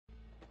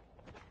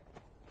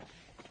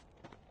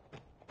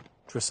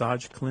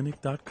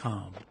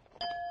dressageclinic.com.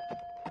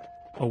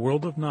 A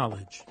world of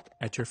knowledge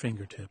at your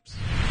fingertips.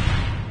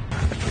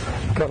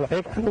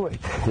 Correct and wait.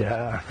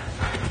 Yeah.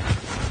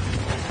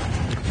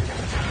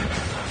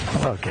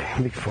 Okay,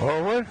 look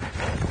forward.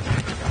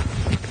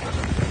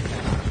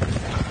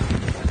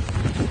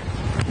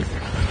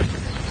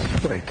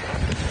 Wait.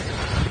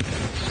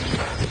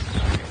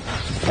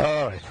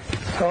 All right.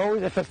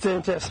 Always the first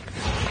changes.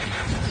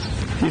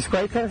 He's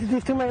quite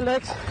sensitive to my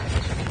legs.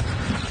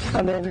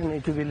 And then you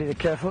need to be a little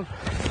careful.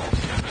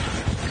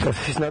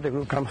 Because if not, the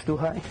group comes too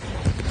high.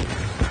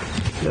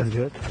 That's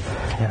good.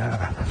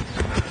 Yeah.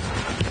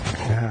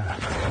 Yeah.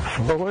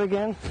 Forward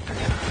again.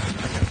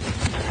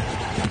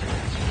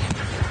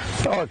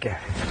 Okay.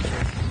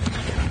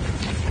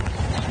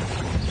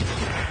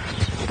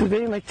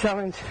 Today my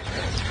challenge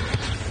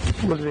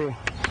will be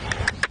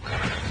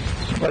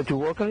try to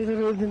walk a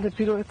little bit in the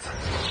pirouettes.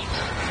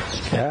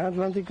 Yeah,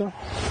 Atlantico.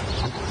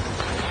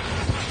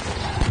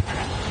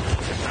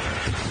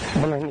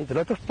 And I need a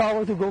lot of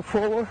power to go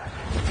forward,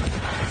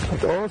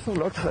 but also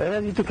lots of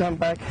energy to come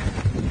back.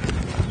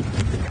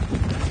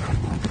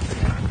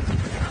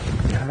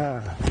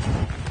 Yeah.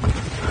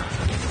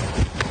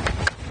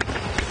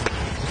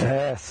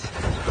 Yes.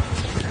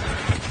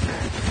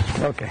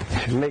 Okay,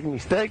 if you make a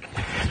mistake,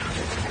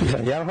 it's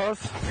a young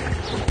horse.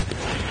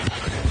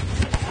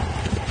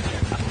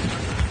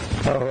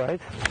 All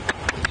right.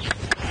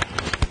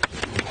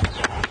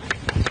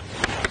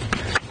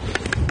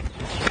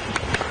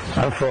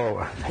 And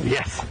forward.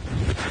 Yes.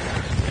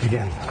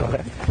 Again,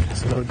 correct.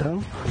 Slow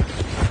down.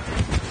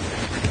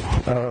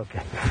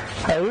 Okay.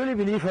 I really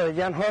believe for the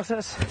young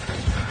horses,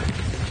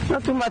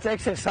 not too much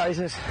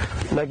exercises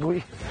like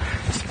we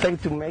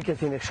expect to make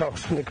it in the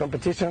shows, in the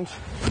competitions.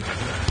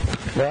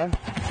 Yeah,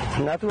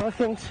 natural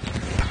things.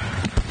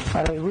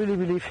 And I really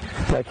believe,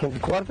 like in the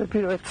quarter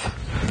pirouette,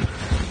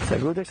 it's a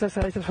good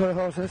exercise for the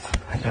horses.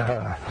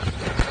 Yeah.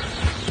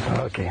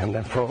 Okay, and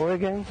then forward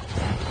again.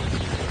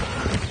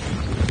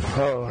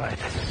 All right.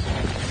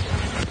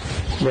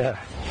 Yeah.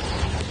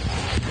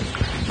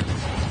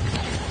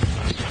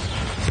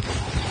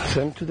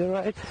 Same to the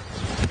right.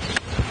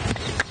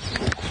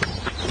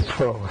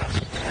 Forward.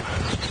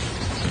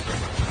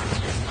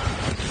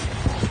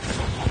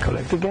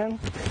 Collect again.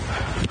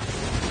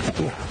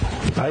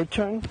 Right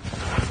turn.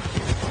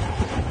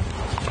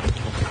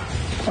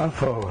 And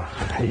forward.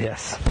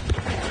 Yes.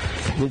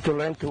 Need to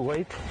learn to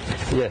wait.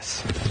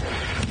 Yes.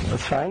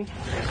 That's fine.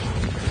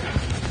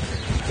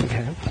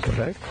 Again,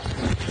 correct.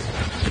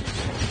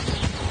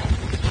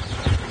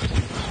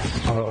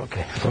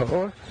 Okay,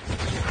 forward.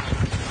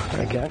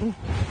 Again.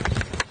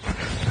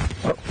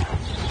 Oh.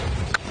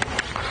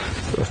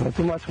 So it's not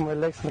too much for my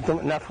legs, not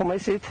enough for my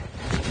seat.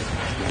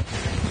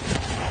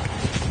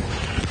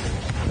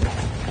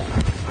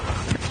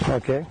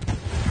 Okay.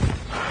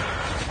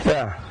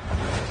 Yeah.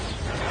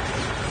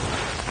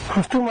 I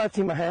have too much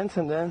in my hands,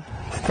 and then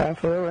it's time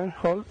for the run.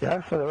 Hold,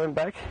 yeah, for the run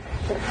back.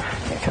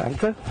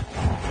 Canter.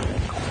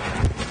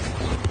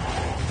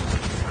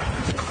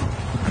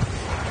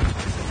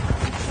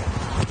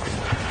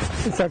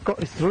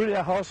 It's really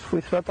a horse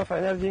with a lot of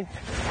energy.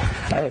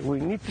 We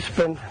need to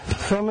spend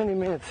so many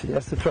minutes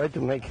just to try to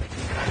make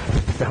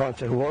the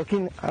haunches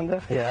working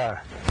under.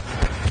 Yeah.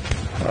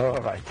 All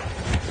right.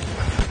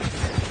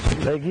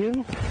 Leg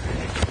in.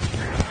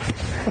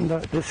 And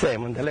the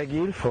same on the leg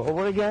in.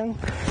 Forward again.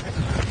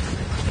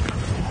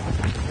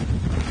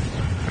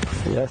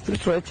 Just to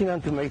stretching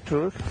and to make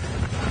truth.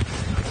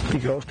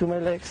 It goes to my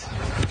legs.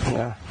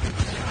 Yeah.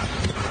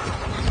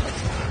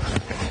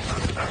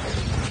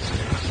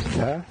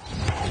 Yeah.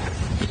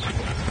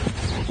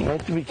 You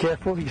have to be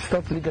careful, you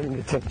stop little in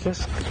the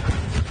changes.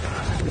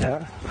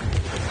 Yeah.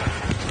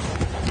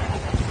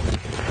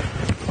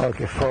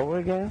 Okay, forward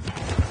again.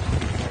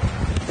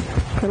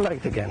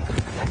 Collect again.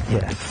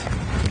 Yes.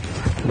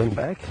 Lean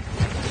back.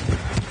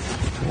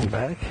 Lean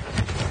back.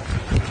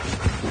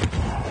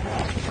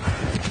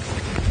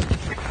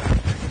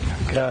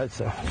 Good,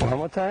 so one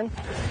more time.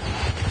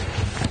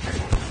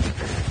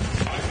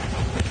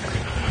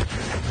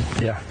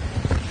 Yeah.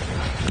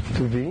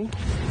 2B.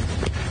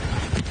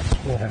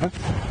 Yeah.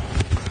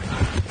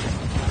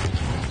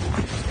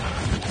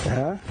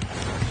 Yeah.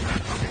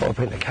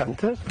 Open the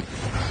canter.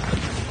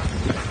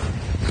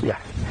 Yeah.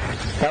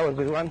 That was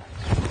a good one.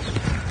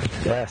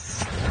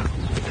 Yes.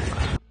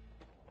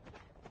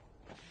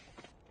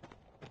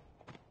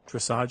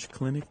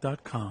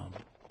 dressageclinic.com.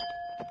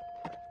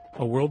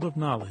 A world of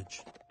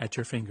knowledge at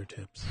your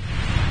fingertips.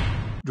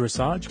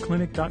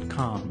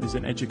 DressageClinic.com is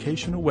an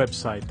educational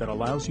website that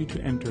allows you to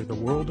enter the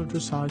world of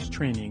dressage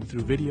training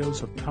through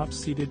videos of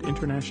top-seeded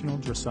international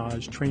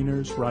dressage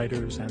trainers,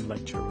 riders, and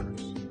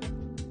lecturers.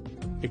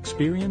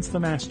 Experience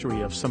the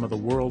mastery of some of the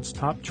world's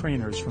top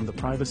trainers from the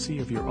privacy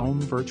of your own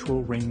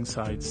virtual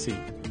ringside seat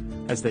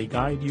as they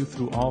guide you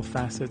through all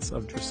facets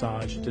of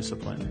dressage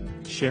discipline,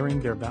 sharing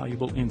their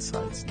valuable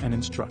insights and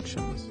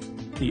instructions.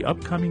 The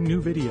upcoming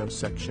new videos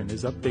section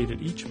is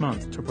updated each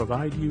month to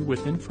provide you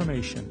with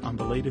information on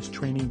the latest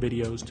training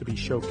videos to be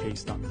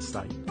showcased on the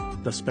site.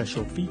 The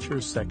Special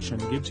Features section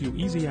gives you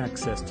easy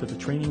access to the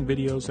training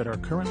videos that are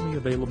currently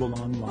available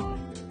online,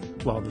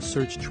 while the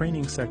Search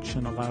Training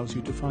section allows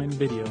you to find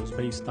videos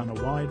based on a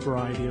wide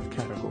variety of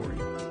categories.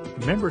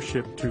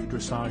 Membership to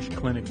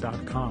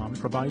dressageclinic.com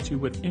provides you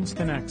with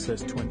instant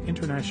access to an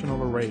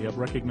international array of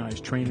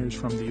recognized trainers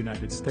from the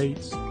United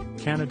States,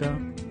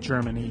 Canada,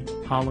 Germany,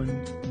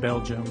 Holland,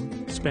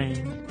 Belgium,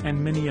 Spain,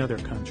 and many other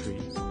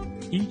countries,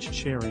 each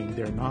sharing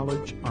their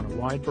knowledge on a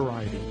wide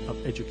variety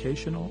of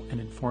educational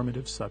and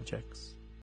informative subjects.